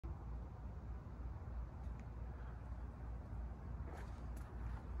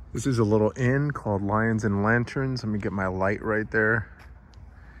This is a little inn called Lions and Lanterns. Let me get my light right there.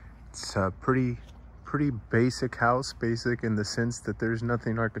 It's a pretty basic house, basic in the sense that there's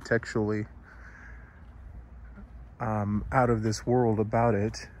nothing architecturally out of this world about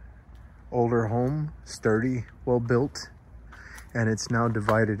it. Older home, sturdy, well built, and it's now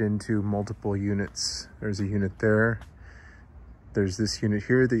divided into multiple units. There's a unit there. There's this unit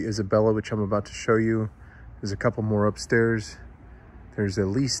here, the Isabella, which I'm about to show you. There's a couple more upstairs. There's at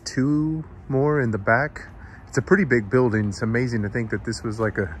least 2 more in the back. It's a pretty big building. It's amazing to think that this was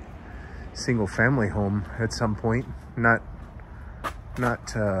like a single family home at some point. Not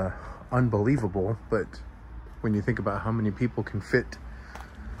unbelievable, but when you think about how many people can fit,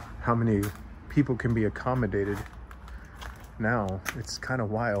 how many people can be accommodated now, it's kind of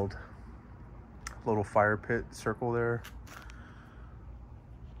wild. Little fire pit circle there.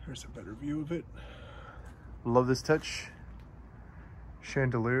 There's a better view of it. Love this touch.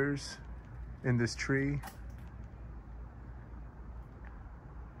 Chandeliers in this tree.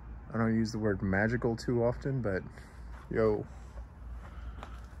 I don't use the word magical too often, but yo,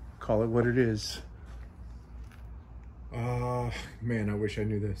 call it what it is. Man, I wish I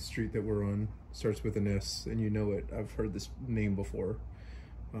knew the street that we're on. Starts with an S, and you know it. I've heard this name before,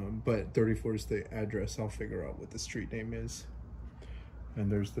 but 34 is the address. I'll figure out what the street name is.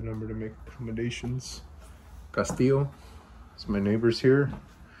 And there's the number to make accommodations. Castillo. So my neighbor's here.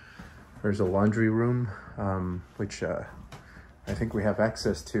 There's a laundry room, which I think we have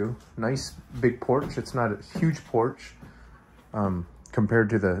access to. Nice big porch. It's not a huge porch compared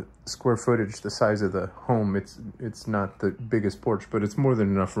to the square footage, the size of the home. It's not the biggest porch, but it's more than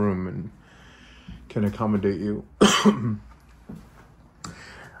enough room and can accommodate you.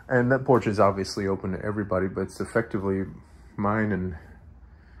 And that porch is obviously open to everybody, but it's effectively mine and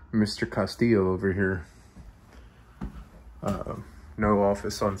Mr. Castillo over here. No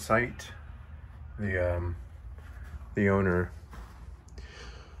office on site. The owner,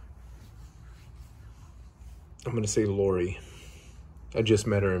 I'm gonna say Lori. I just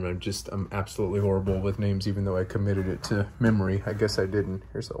met her and I'm absolutely horrible with names, even though I committed it to memory. I guess I didn't.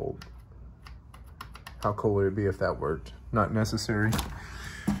 Here's the old. How cool would it be if that worked? Not necessary.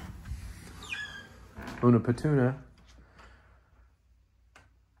 Una Patuna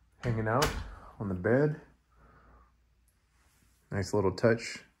hanging out on the bed. Nice little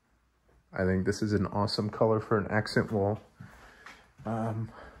touch. I think this is an awesome color for an accent wall. Let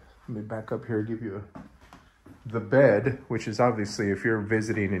me back up here, give you the bed, which is obviously, if you're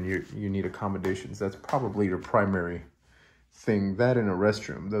visiting and you need accommodations, that's probably your primary thing. That and a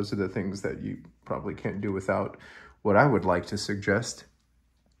restroom. Those are the things that you probably can't do without. What I would like to suggest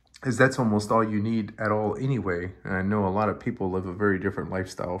is that's almost all you need at all anyway. And I know a lot of people live a very different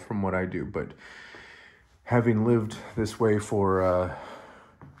lifestyle from what I do, but having lived this way for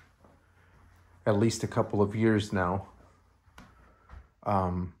at least a couple of years now,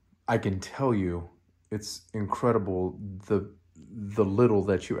 I can tell you it's incredible the little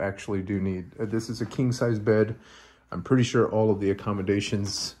that you actually do need. This is a king-size bed. I'm pretty sure all of the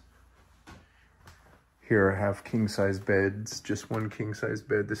accommodations here have king-size beds, just one king-size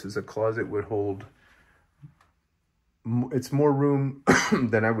bed. This is a closet, would hold, it's more room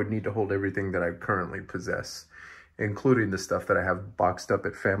than I would need to hold everything that I currently possess, including the stuff that I have boxed up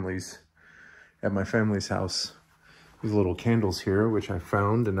at my family's house. These little candles here, which I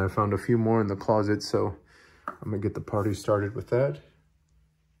found, and I found a few more in the closet, so I'm gonna get the party started with that.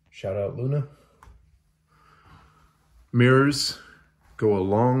 Shout out Luna. Mirrors go a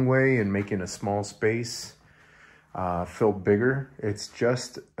long way in making a small space feel bigger. It's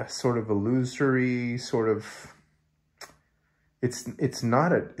just a sort of illusory, it's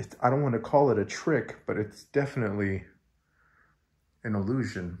not I don't want to call it a trick, but it's definitely an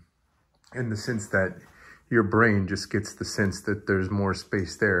illusion in the sense that your brain just gets the sense that there's more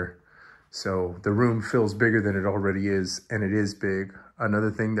space there. So the room feels bigger than it already is, and it is big.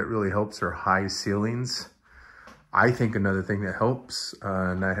 Another thing that really helps are high ceilings. I think another thing that helps,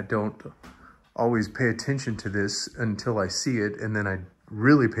 and I don't always pay attention to this until I see it, and then I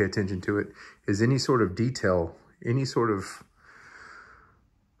really pay attention to it, is any sort of detail, any sort of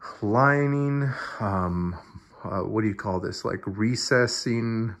lining, what do you call this? Like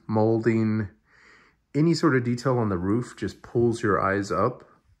recessing, molding, any sort of detail on the roof just pulls your eyes up,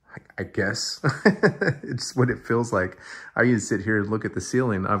 I guess. It's what it feels like. I used to sit here and look at the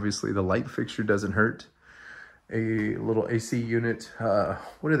ceiling. Obviously, the light fixture doesn't hurt. A little AC unit.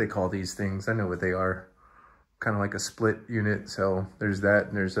 What do they call these things? I know what they are. Kind of like a split unit. So there's that,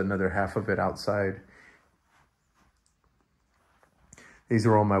 and there's another half of it outside. These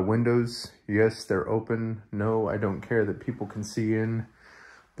are all my windows. Yes, they're open. No, I don't care that people can see in.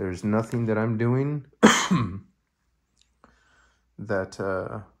 There's nothing that I'm doing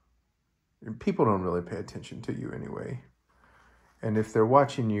that people don't really pay attention to you anyway. And if they're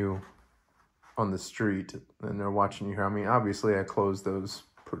watching you on the street and they're watching you here, I mean, obviously I close those,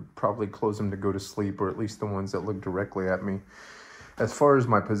 probably close them to go to sleep, or at least the ones that look directly at me. As far as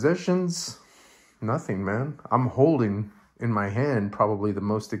my possessions, nothing, man. I'm holding in my hand probably the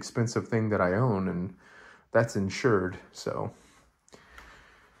most expensive thing that I own, and that's insured. So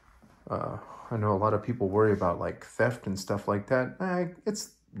I know a lot of people worry about like theft and stuff like that.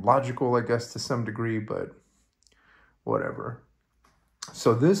 It's logical, I guess, to some degree, but whatever.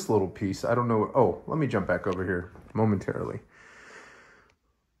 So this little piece, I don't know. Oh, let me jump back over here momentarily.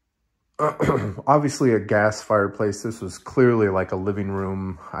 Obviously a gas fireplace. This was clearly like a living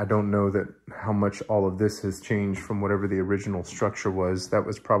room. I don't know that how much all of this has changed from whatever the original structure was. That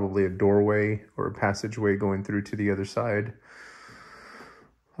was probably a doorway or a passageway going through to the other side.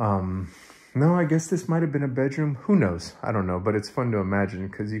 No, I guess this might have been a bedroom. Who knows? I don't know, but it's fun to imagine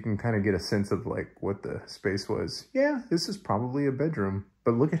because you can kind of get a sense of like what the space was. Yeah, this is probably a bedroom,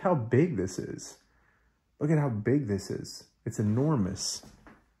 but look at how big this is. Look at how big this is. It's enormous.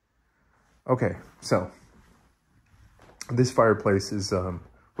 Okay, so this fireplace is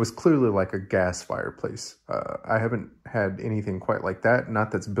was clearly like a gas fireplace. I haven't had anything quite like that,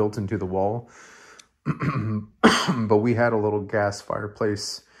 not that's built into the wall, but we had a little gas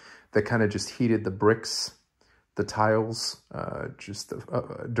fireplace that kind of just heated the bricks, the tiles, just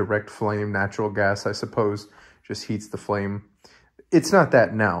a direct flame, natural gas, I suppose, just heats the flame. It's not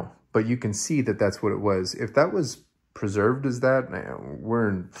that now, but you can see that that's what it was. If that was preserved as that, we're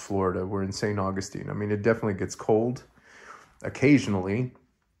in Florida, we're in St. Augustine. I mean, it definitely gets cold occasionally.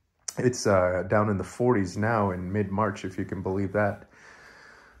 It's down in the 40s now in mid-March, if you can believe that.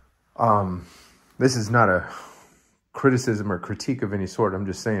 This is not a criticism or critique of any sort. I'm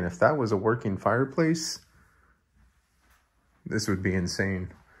just saying, if that was a working fireplace, this would be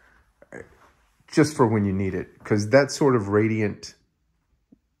insane. Just for when you need it, because that sort of radiant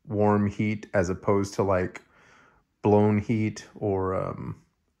warm heat, as opposed to like blown heat or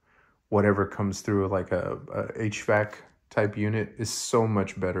whatever comes through like a HVAC type unit, is so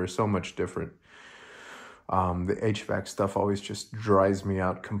much better, so much different. The HVAC stuff always just dries me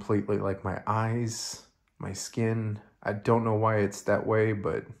out completely, like my eyes, my skin. I don't know why it's that way,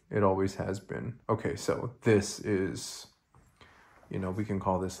 but it always has been. Okay, so this is, you know, we can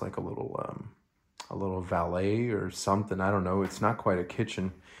call this like a little valet or something. I don't know. It's not quite a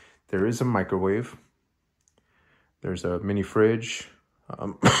kitchen. There is a microwave. There's a mini fridge.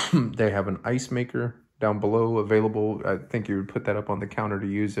 They have an ice maker down below available. I think you would put that up on the counter to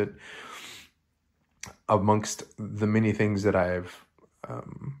use it. Amongst the many things that I've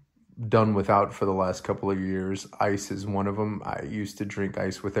done without for the last couple of years, ice is one of them. I used to drink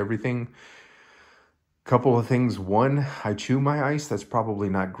ice with everything. Couple of things. One, I chew my ice. That's probably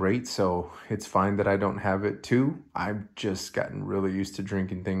not great, so it's fine that I don't have it. Two, I've just gotten really used to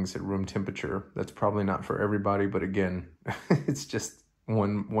drinking things at room temperature. That's probably not for everybody, but again, it's just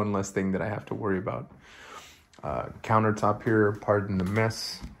one less thing that I have to worry about. Countertop here, pardon the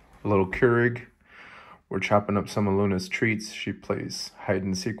mess. A little Keurig. We're chopping up some of Luna's treats. She plays hide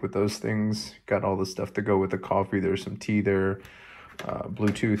and seek with those things. Got all the stuff to go with the coffee. There's some tea there.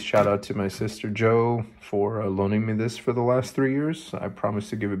 Bluetooth, shout out to my sister Jo for loaning me this for the last 3 years. I promise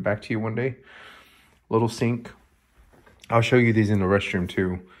to give it back to you one day. Little sink. I'll show you these in the restroom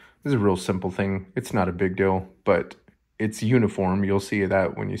too. This is a real simple thing. It's not a big deal, but it's uniform. You'll see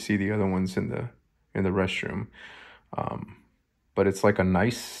that when you see the other ones in the restroom. But it's like a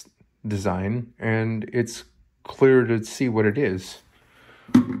nice design, and it's clear to see what it is.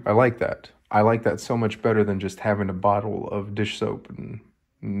 I like that. I like that so much better than just having a bottle of dish soap, and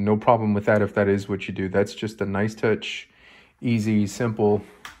no problem with that if that is what you do. That's just a nice touch, easy, simple.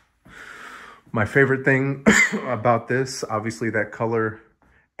 My favorite thing about this, obviously that color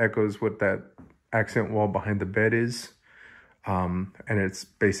echoes what that accent wall behind the bed is. And it's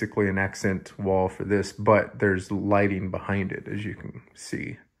basically an accent wall for this, but there's lighting behind it, as you can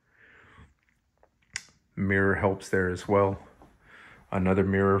see. Mirror helps there as well. Another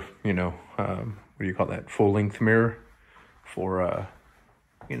mirror, you know, what do you call that? Full-length mirror for,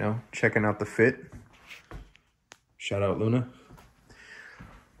 you know, checking out the fit. Shout out Luna.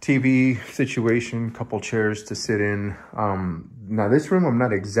 TV situation, couple chairs to sit in. Now this room, I'm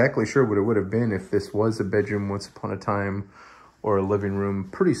not exactly sure what it would have been if this was a bedroom once upon a time, or a living room.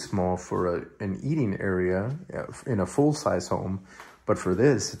 Pretty small for an eating area in a full-size home. But for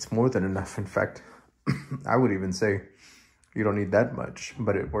this, it's more than enough. In fact, I would even say you don't need that much,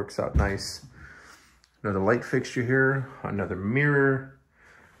 but it works out nice. Another light fixture here, another mirror.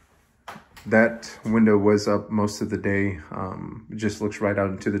 That window was up most of the day. It just looks right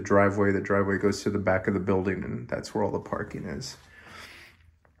out into the driveway. The driveway goes to the back of the building, and that's where all the parking is.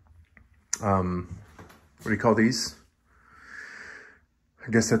 What do you call these?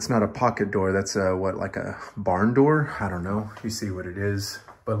 I guess that's not a pocket door. That's what, like a barn door? I don't know. You see what it is.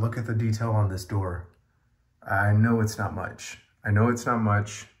 But look at the detail on this door. I know it's not much. I know it's not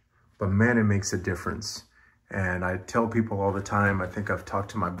much, but man, it makes a difference. And I tell people all the time, I think I've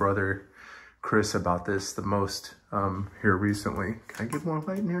talked to my brother, Chris, about this the most here recently. Can I get more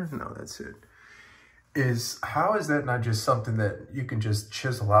light in here? No, that's it. How is that not just something that you can just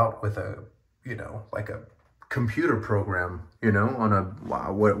chisel out with a, you know, like a computer program, you know, on a,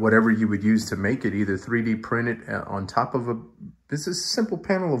 whatever you would use to make it, either 3D print it on top of this is a simple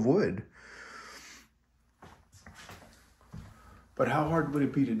panel of wood. But how hard would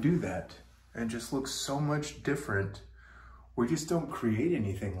it be to do that? And just looks so much different. We just don't create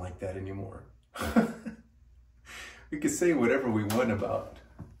anything like that anymore. We can say whatever we want about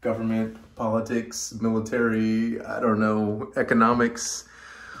government, politics, military, I don't know, economics,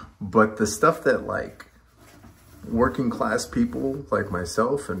 but the stuff that like working class people like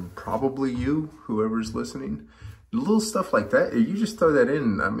myself and probably you, whoever's listening, little stuff like that, you just throw that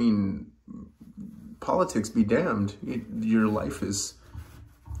in. I mean, politics be damned. Your life is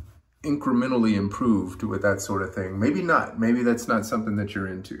incrementally improved with that sort of thing. Maybe not. Maybe that's not something that you're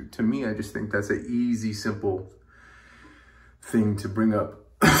into. To me, I just think that's an easy, simple thing to bring up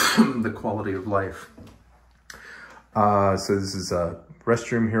the quality of life. So this is a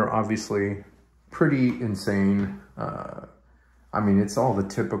restroom here, obviously. Pretty insane. I mean, it's all the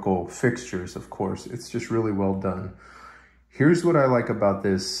typical fixtures, of course. It's just really well done. Here's what I like about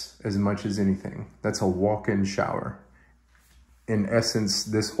this as much as anything. That's a walk-in shower. In essence,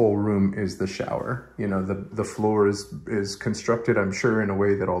 this whole room is the shower. You know, the floor is constructed, I'm sure, in a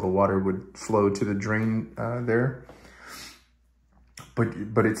way that all the water would flow to the drain there.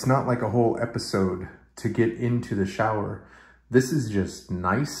 But it's not like a whole episode to get into the shower. This is just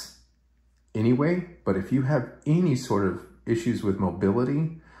nice anyway, but if you have any sort of issues with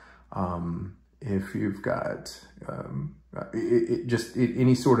mobility, if you've got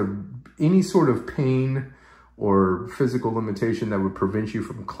any sort of pain or physical limitation that would prevent you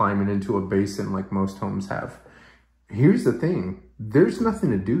from climbing into a basin like most homes have, here's the thing: there's nothing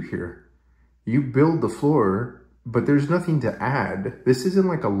to do here. You build the floor, but there's nothing to add. This isn't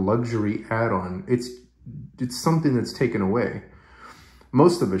like a luxury add-on. It's something that's taken away.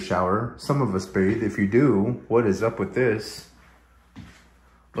 Most of us shower, some of us bathe. If you do, what is up with this?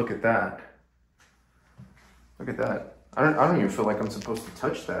 Look at that. Look at that. I don't even feel like I'm supposed to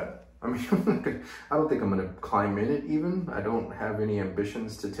touch that. I mean, I don't think I'm gonna climb in it even. I don't have any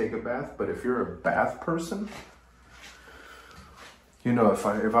ambitions to take a bath, but if you're a bath person, you know, if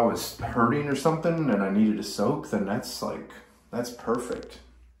I was hurting or something and I needed a soak, then that's perfect.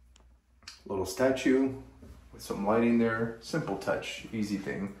 Little statue with some lighting there, simple touch, easy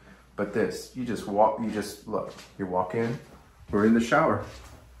thing. But this, you walk in, we're in the shower.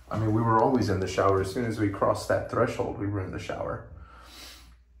 I mean, we were always in the shower. As soon as we crossed that threshold, we were in the shower.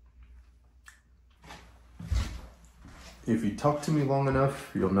 If you talk to me long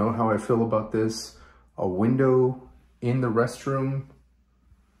enough, you'll know how I feel about this. A window in the restroom.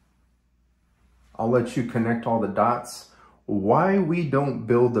 I'll let you connect all the dots. Why we don't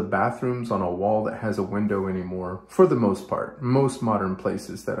build the bathrooms on a wall that has a window anymore, for the most part, most modern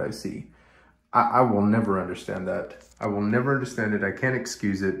places that I see. I will never understand that. I will never understand it. I can't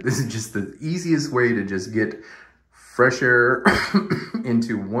excuse it. This is just the easiest way to just get fresh air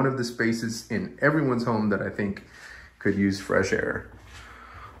into one of the spaces in everyone's home that I think could use fresh air.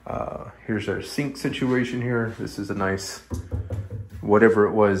 Here's our sink situation here. This is a nice, whatever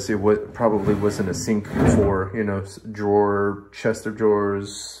it was probably wasn't a sink before, you know, drawer, chest of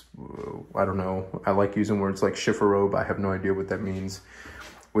drawers. I don't know. I like using words like chifforobe. I have no idea what that means.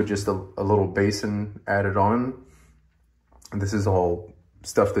 With just a little basin added on. And this is all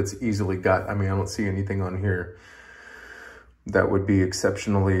stuff that's easily got. I mean, I don't see anything on here that would be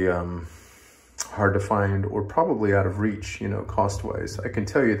exceptionally hard to find or probably out of reach, you know, cost-wise. I can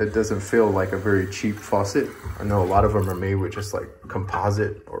tell you that doesn't feel like a very cheap faucet. I know a lot of them are made with just like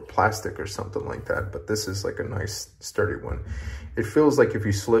composite or plastic or something like that, but this is like a nice sturdy one. It feels like if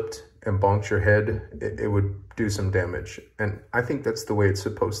you slipped and bonked your head, it would do some damage. And I think that's the way it's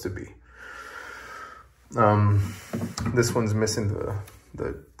supposed to be. This one's missing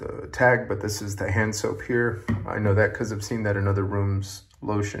the tag, but this is the hand soap here. I know that because I've seen that in other rooms.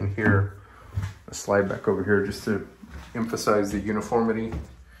 Lotion here. I'll slide back over here just to emphasize the uniformity.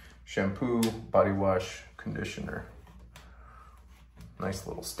 Shampoo, body wash, conditioner. Nice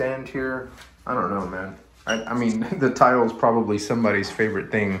little stand here. I don't know, man. I mean, the tile is probably somebody's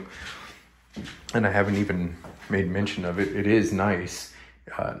favorite thing, and I haven't even made mention of it. It is nice,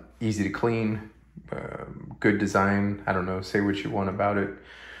 easy to clean, good design. I don't know, say what you want about it.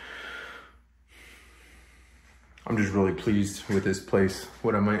 I'm just really pleased with this place.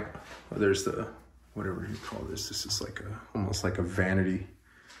 What I might, there's the, whatever you call this. This is like almost like a vanity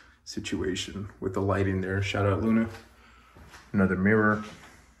situation with the lighting there. Shout out Luna. Another mirror.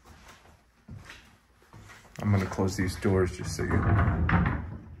 I'm gonna close these doors just so you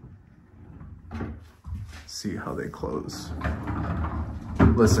see how they close.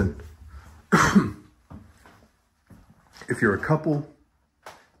 Listen, if you're a couple,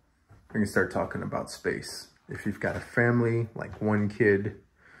 we can start talking about space. If you've got a family, like one kid,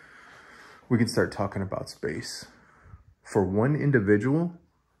 we can start talking about space. For one individual,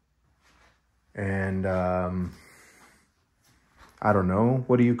 and I don't know,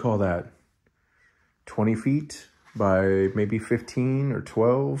 what do you call that? 20 feet by maybe 15 or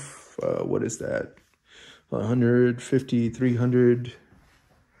 12? What is that? 150, 300?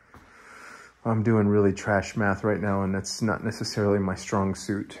 I'm doing really trash math right now, and that's not necessarily my strong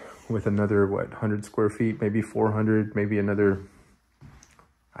suit. With another, what, 100 square feet, maybe 400, maybe another,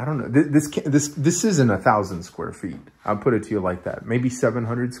 I don't know. This isn't 1,000 square feet. I'll put it to you like that. Maybe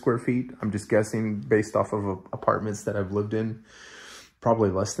 700 square feet. I'm just guessing based off of apartments that I've lived in. Probably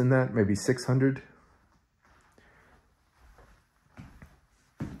less than that, maybe 600.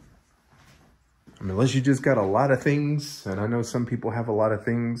 I mean, unless you just got a lot of things, and I know some people have a lot of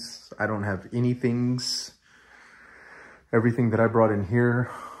things. I don't have any things. Everything that I brought in here,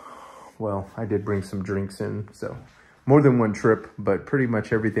 well, I did bring some drinks in, so more than one trip, but pretty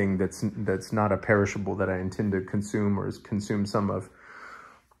much everything that's not a perishable that I intend to consume or consume some of,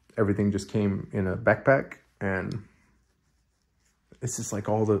 everything just came in a backpack, and it's just like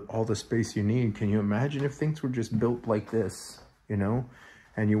all the space you need. Can you imagine if things were just built like this, you know,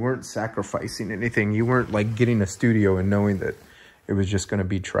 and you weren't sacrificing anything? You weren't like getting a studio and knowing that it was just going to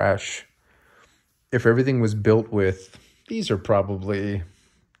be trash. If everything was built with, these are probably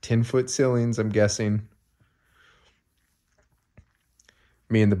 10-foot ceilings, I'm guessing.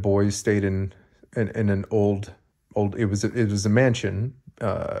 Me and the boys stayed in an old, it was a mansion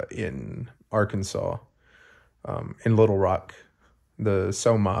in Arkansas, in Little Rock, the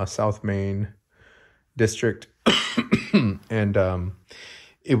Soma, South Main district. And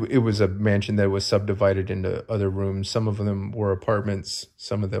it was a mansion that was subdivided into other rooms. Some of them were apartments.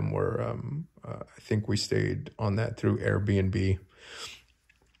 Some of them were, I think we stayed on that through Airbnb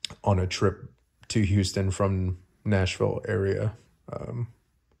on a trip to Houston from Nashville area.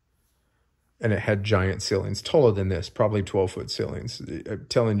 And it had giant ceilings, taller than this, probably 12-foot ceilings. I'm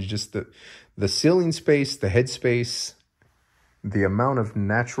telling you, just the ceiling space, the head space, the amount of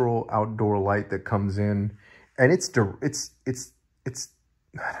natural outdoor light that comes in. And it's I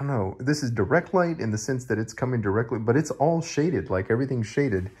don't know, this is direct light in the sense that it's coming directly, but it's all shaded, like everything's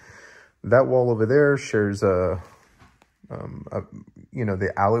shaded. That wall over there shares you know,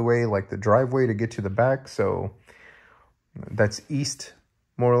 the alleyway, like the driveway to get to the back. So that's east,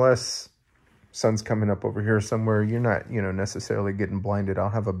 more or less. Sun's coming up over here somewhere. You're not, you know, necessarily getting blinded. I'll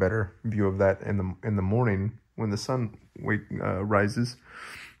have a better view of that in the morning when the sun rises.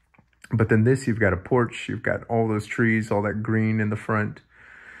 But then this, you've got a porch. You've got all those trees, all that green in the front.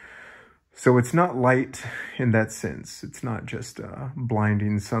 So it's not light in that sense. It's not just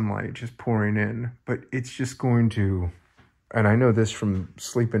blinding sunlight just pouring in, but it's just going to, and I know this from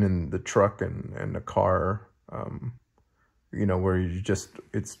sleeping in the truck and the car, you know, where you just,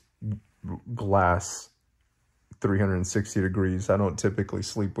 it's glass 360 degrees. I don't typically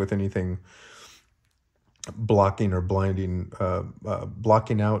sleep with anything blocking or blinding,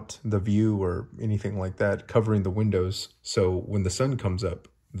 blocking out the view or anything like that, covering the windows. So when the sun comes up,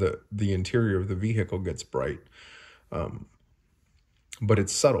 the interior of the vehicle gets bright. But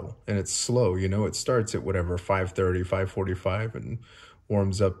it's subtle and it's slow, you know. It starts at whatever, 5:30, 5:45 and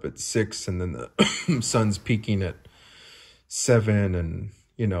warms up at 6, and then the sun's peaking at 7, and,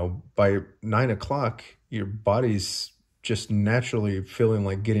 you know, by 9 o'clock, your body's just naturally feeling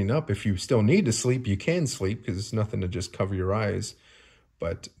like getting up. If you still need to sleep, you can sleep because it's nothing to just cover your eyes.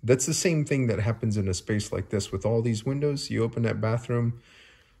 But that's the same thing that happens in a space like this with all these windows. You open that bathroom,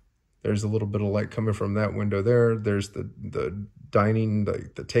 there's a little bit of light coming from that window there. There's the dining,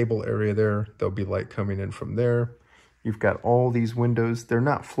 the table area there. There'll be light coming in from there. You've got all these windows. They're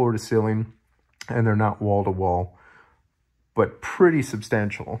not floor to ceiling and they're not wall to wall, but pretty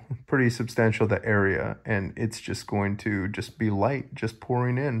substantial, the area. And it's just going to just be light, just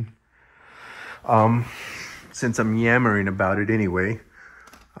pouring in. Since I'm yammering about it anyway,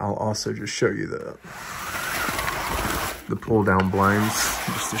 I'll also just show you the pull down blinds,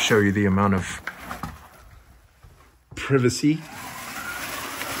 just to show you the amount of privacy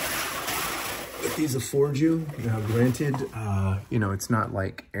that these afford you. Now granted, you know, it's not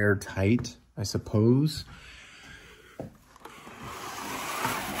like airtight, I suppose.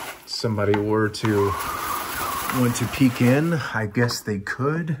 Somebody were to want to peek in, I guess they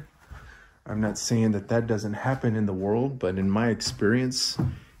could. I'm not saying that that doesn't happen in the world, but in my experience,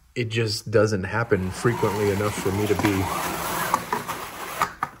 it just doesn't happen frequently enough for me to be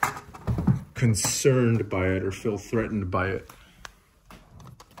concerned by it or feel threatened by it.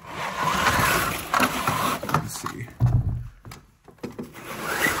 Let's see.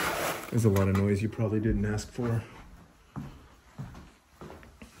 There's a lot of noise you probably didn't ask for.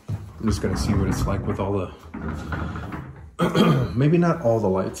 I'm just gonna see what it's like with all the, maybe not all the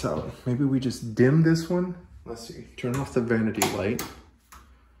lights out. Maybe we just dim this one. Let's see, turn off the vanity light.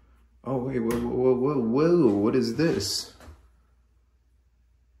 Oh, wait, whoa, whoa, whoa, whoa, what is this?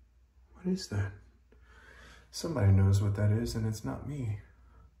 What is that? Somebody knows what that is, and it's not me.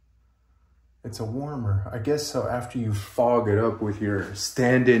 It's a warmer. I guess so after you fog it up with your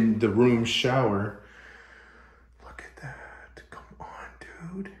stand-in-the-room shower. Look at that. Come on,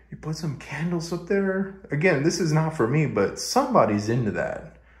 dude. You put some candles up there. Again, this is not for me, but somebody's into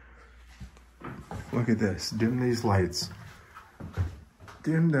that. Look at this. Dim these lights.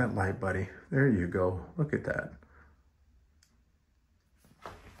 Dim that light, buddy. There you go. Look at that.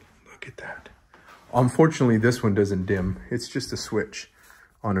 Look at that. Unfortunately, this one doesn't dim. It's just a switch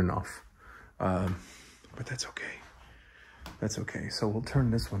on and off. But that's okay. That's okay. So we'll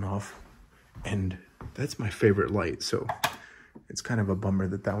turn this one off. And that's my favorite light. So it's kind of a bummer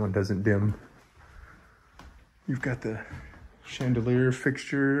that that one doesn't dim. You've got the chandelier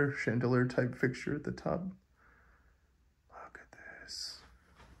fixture, chandelier type fixture at the top. Look at this.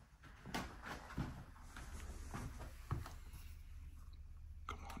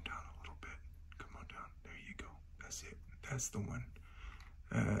 Come on down a little bit. Come on down. There you go. That's it. That's the one.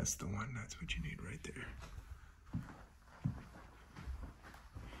 That's the one. That's what you need right there.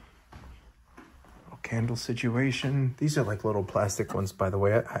 Oh, candle situation. These are like little plastic ones, by the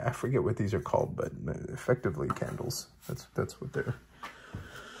way. I forget what these are called, but effectively candles. That's what their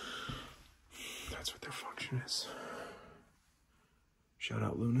function is. Shout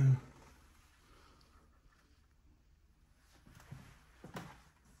out Luna.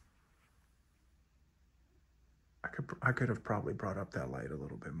 I could have probably brought up that light a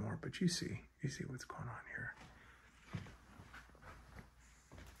little bit more, but you see what's going on here.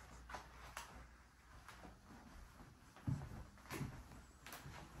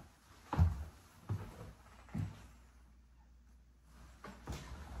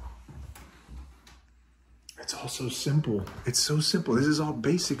 It's all so simple. It's so simple. This is all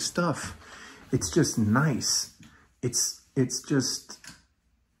basic stuff. It's just nice. It's just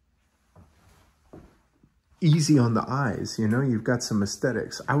easy on the eyes, you know. You've got some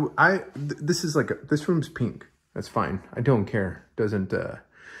aesthetics. This is like this room's pink. That's fine. I don't care. Doesn't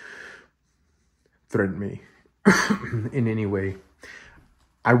threaten me in any way.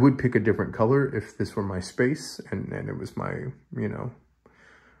 I would pick a different color if this were my space and it was my, you know,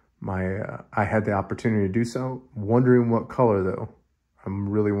 I had the opportunity to do so. Wondering what color though. I'm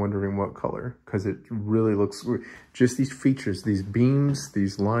really wondering what color, because it really looks, just these features, these beams,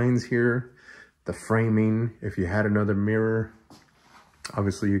 these lines here, the framing. If you had another mirror,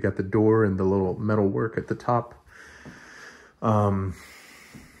 obviously you got the door and the little metal work at the top. I'm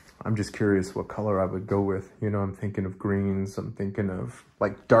just curious what color I would go with. You know, I'm thinking of greens. I'm thinking of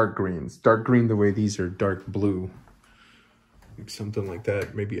like dark greens. Dark green the way these are dark blue. Like something like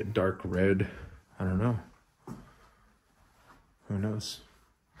that. Maybe a dark red. I don't know. Who knows?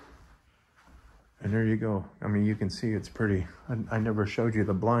 And there you go. I mean, you can see it's pretty. I never showed you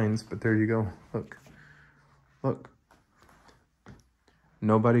the blinds, but there you go. Look. Look.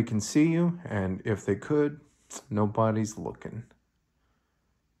 Nobody can see you, and if they could, nobody's looking.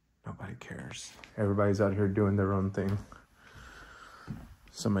 Nobody cares. Everybody's out here doing their own thing.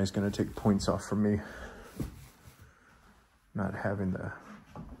 Somebody's gonna take points off from me not having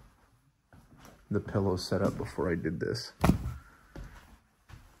the pillow set up before I did this.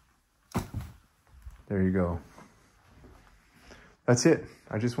 There you go. That's it.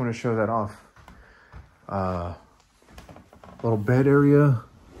 I just want to show that off. Little bed area.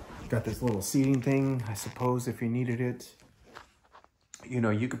 Got this little seating thing, I suppose, if you needed it. You know,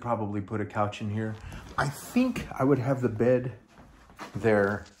 you could probably put a couch in here. I think I would have the bed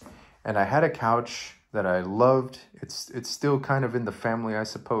there. And I had a couch that I loved. It's still kind of in the family, I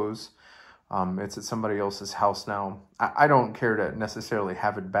suppose. It's at somebody else's house now. I don't care to necessarily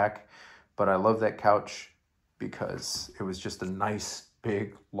have it back, but I love that couch because it was just a nice,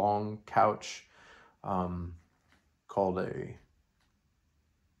 big, long couch called a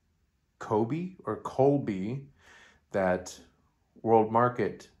Colby that World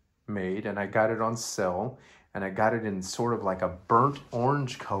Market made, and I got it on sale, and I got it in sort of like a burnt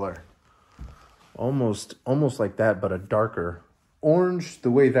orange color. Almost like that, but a darker orange,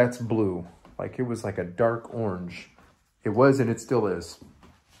 the way that's blue. Like it was like a dark orange. It was, and it still is.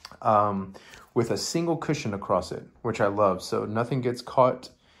 With a single cushion across it, which I love. So nothing gets caught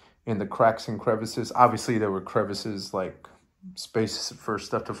in the cracks and crevices. Obviously there were crevices, like space for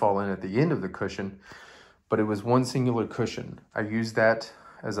stuff to fall in at the end of the cushion, but it was one singular cushion. I used that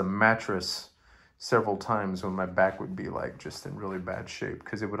as a mattress several times when my back would be like just in really bad shape,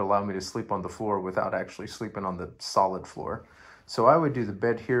 because it would allow me to sleep on the floor without actually sleeping on the solid floor. So I would do the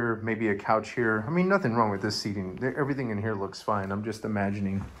bed here, maybe a couch here. I mean, nothing wrong with this seating. Everything in here looks fine. I'm just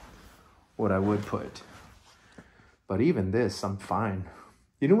imagining what I would put. But even this, I'm fine.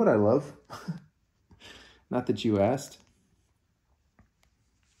 You know what I love? Not that you asked.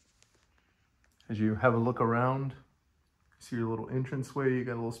 As you have a look around, see your little entranceway, you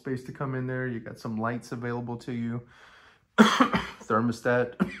got a little space to come in there. You got some lights available to you.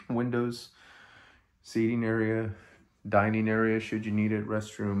 Thermostat, windows, seating area, dining area should you need it,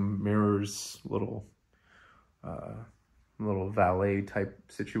 restroom, mirrors, little valet type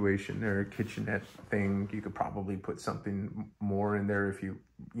situation there, kitchenette thing. You could probably put something more in there if you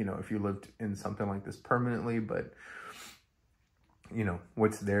lived in something like this permanently, but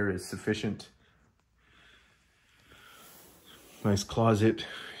what's there is sufficient. Nice closet.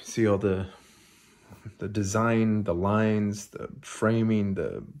 See all the design, the lines, the framing,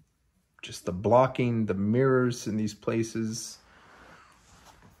 just the blocking, the mirrors in these places.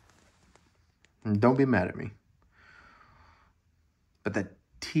 And don't be mad at me, but that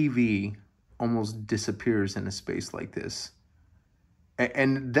TV almost disappears in a space like this.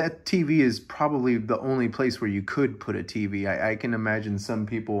 And that TV is probably the only place where you could put a TV. I can imagine some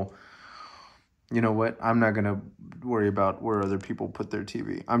people, you know what, I'm not going to worry about where other people put their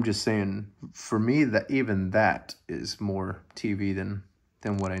TV. I'm just saying, for me, that even that is more TV than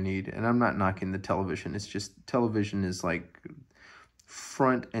what I need. And I'm not knocking the television. It's just television is like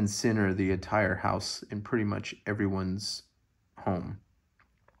front and center of the entire house in pretty much everyone's home.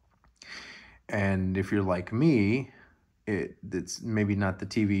 And if you're like me, it's maybe not the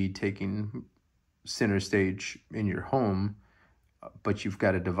TV taking center stage in your home, but you've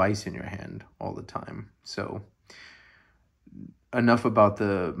got a device in your hand all the time. So enough about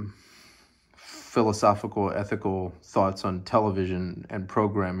the philosophical, ethical thoughts on television and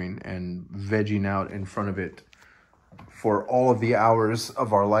programming and vegging out in front of it for all of the hours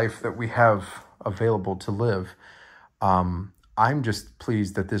of our life that we have available to live. I'm just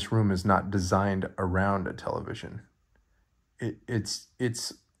pleased that this room is not designed around a television.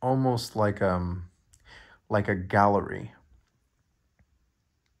 It's almost like a gallery.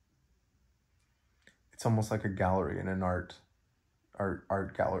 It's almost like a gallery in an art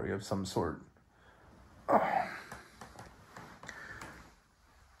gallery of some sort.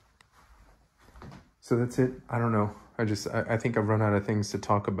 So that's it. I don't know. I think I've run out of things to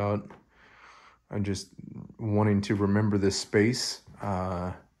talk about. I'm just wanting to remember this space,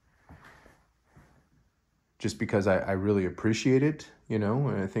 just because I really appreciate it,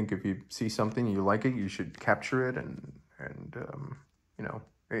 and I think if you see something, you like it, you should capture it and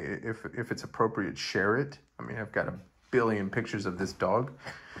if it's appropriate, share it. I mean, I've got a billion pictures of this dog,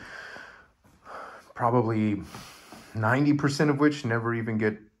 probably 90% of which never even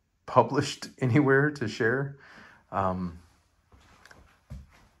get published anywhere to share.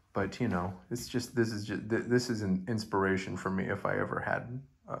 But it's just, this is an inspiration for me. If I ever had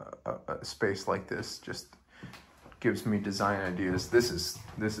a space like this, just gives me design ideas. This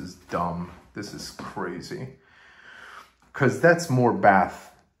is dumb. This is crazy. Because that's more bath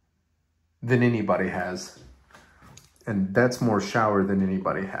than anybody has. And that's more shower than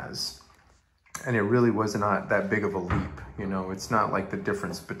anybody has. And it really was not that big of a leap. It's not like the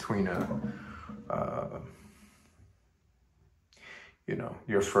difference between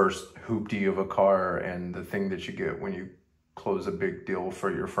your first hoopty of a car and the thing that you get when you close a big deal for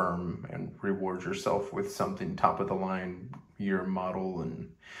your firm and reward yourself with something top of the line, year model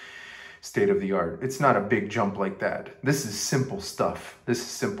and state of the art. It's not a big jump like that. This is simple stuff. This is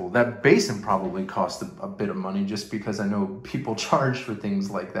simple. That basin probably cost a bit of money, just because I know people charge for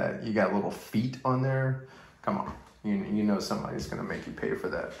things like that. You got little feet on there. Come on. You know somebody's going to make you pay for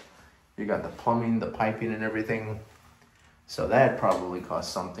that. You got the plumbing, the piping and everything. So that probably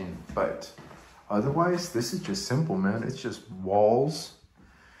cost something, but otherwise, this is just simple, man. It's just walls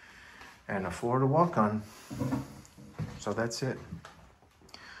and a floor to walk on. So that's it.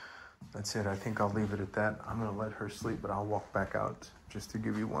 That's it. I think I'll leave it at that. I'm gonna let her sleep, but I'll walk back out just to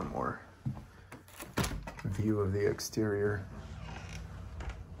give you one more view of the exterior.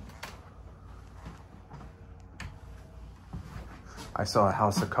 I saw a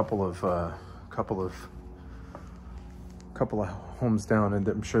house a couple of homes down, and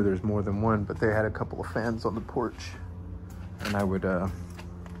I'm sure there's more than one, but they had a couple of fans on the porch, and I would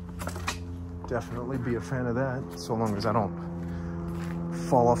definitely be a fan of that, so long as I don't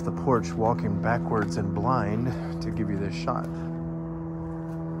fall off the porch walking backwards and blind to give you this shot.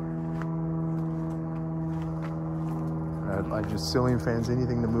 I just ceiling fans,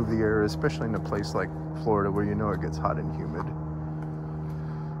 anything to move the air, especially in a place like Florida where you know it gets hot and humid.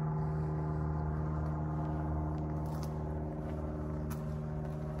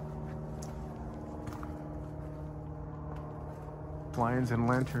 Lions and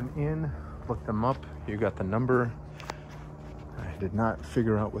Lantern Inn, look them up. You got the number. I did not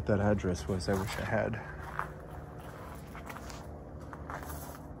figure out what that address was. I wish I had.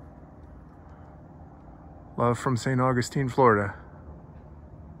 Love from St. Augustine, Florida.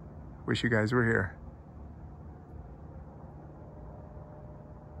 Wish you guys were here.